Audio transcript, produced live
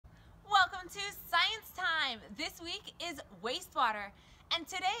to Science Time. This week is wastewater, and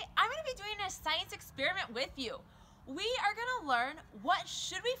today I'm going to be doing a science experiment with you. We are going to learn what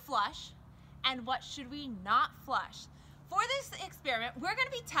should we flush and what should we not flush. For this experiment, we're going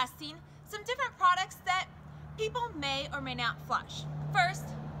to be testing some different products that people may or may not flush. First,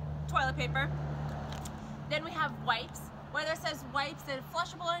 toilet paper. Then we have wipes. Whether it says wipes that are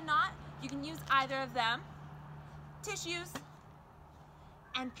flushable or not, you can use either of them. Tissues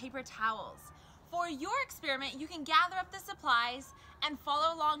and paper towels. For your experiment, you can gather up the supplies and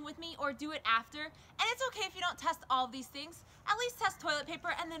follow along with me or do it after. And it's okay if you don't test all of these things. At least test toilet paper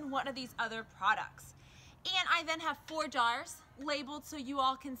and then one of these other products. And I then have 4 jars labeled so you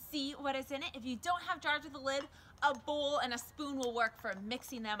all can see what is in it. If you don't have jars with a lid, a bowl and a spoon will work for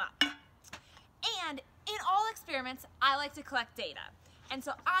mixing them up. And in all experiments, I like to collect data. And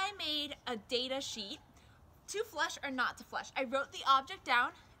so I made a data sheet to flush or not to flush. I wrote the object down,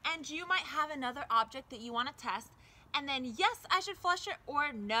 and you might have another object that you want to test, and then yes, I should flush it,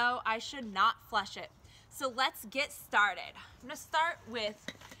 or no, I should not flush it. So let's get started. I'm going to start with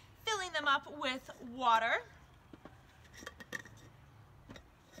filling them up with water.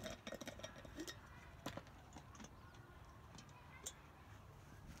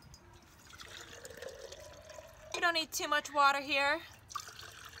 You don't need too much water here.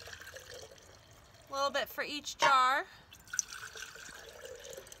 A little bit for each jar.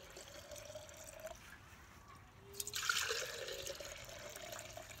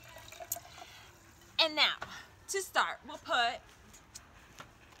 And now, to start, we'll put,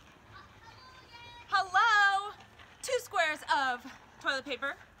 2 squares of toilet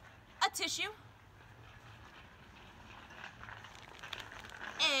paper, a tissue,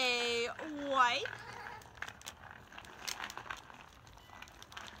 a wipe,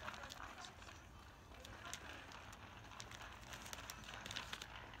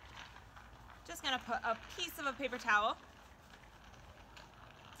 just gonna put a piece of a paper towel.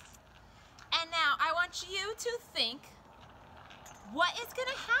 And now I want you to think what is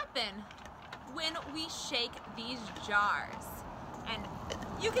gonna happen when we shake these jars. And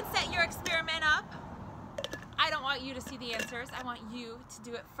you can set your experiment up. I don't want you to see the answers. I want you to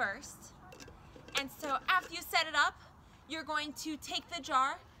do it first. And so after you set it up, you're going to take the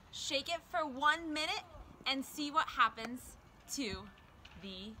jar, shake it for 1 minute, and see what happens to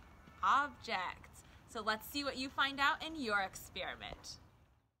the object. So let's see what you find out in your experiment.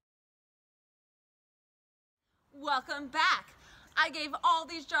 Welcome back. I gave all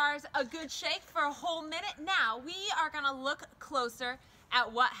these jars a good shake for a whole minute. Now we are gonna look closer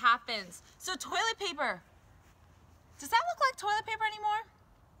at what happens. So toilet paper. Does that look like toilet paper anymore?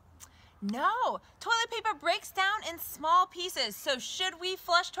 No, toilet paper breaks down in small pieces. So should we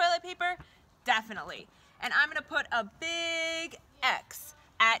flush toilet paper? Definitely. And I'm gonna put a big X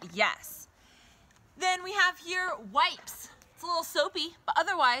at yes. Then we have here wipes. It's a little soapy, but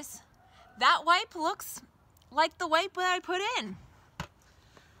otherwise, that wipe looks like the wipe that I put in.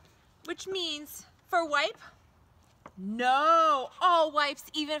 Which means for wipe, no, all wipes,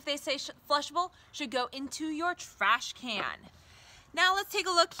 even if they say flushable, should go into your trash can. Now let's take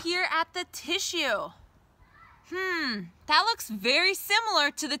a look here at the tissue. That looks very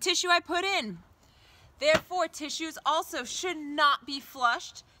similar to the tissue I put in. Therefore, tissues also should not be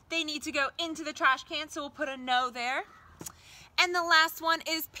flushed. They need to go into the trash can, so we'll put a no there. And the last one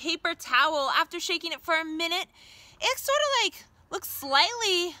is paper towel. After shaking it for a minute, it sort of like looks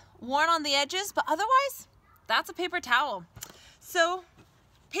slightly worn on the edges, but otherwise, that's a paper towel. So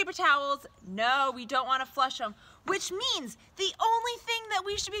paper towels, no, we don't want to flush them, which means the only thing that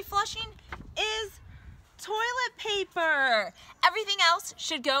we should be flushing is toilet paper. Everything else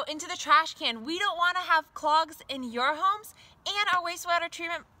should go into the trash can. We don't want to have clogs in your homes, and our wastewater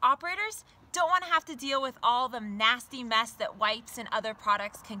treatment operators don't want to have to deal with all the nasty mess that wipes and other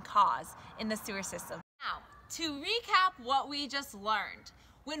products can cause in the sewer system. Now, to recap what we just learned,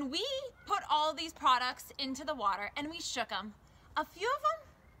 when we put all these products into the water and we shook them, a few of them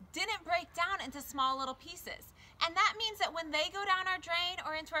didn't break down into small little pieces. And that means that when they go down our drain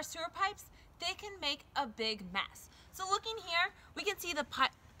or into our sewer pipes, they can make a big mess. So looking here, we can see the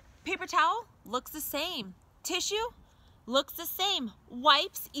paper towel looks the same. Tissue looks the same.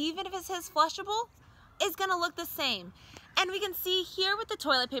 Wipes, even if it says flushable, is gonna look the same. And we can see here with the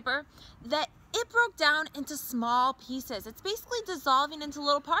toilet paper that it broke down into small pieces. It's basically dissolving into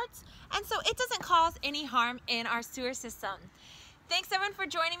little parts, and so it doesn't cause any harm in our sewer system. Thanks everyone for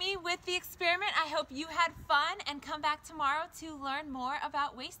joining me with the experiment. I hope you had fun, and come back tomorrow to learn more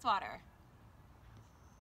about wastewater.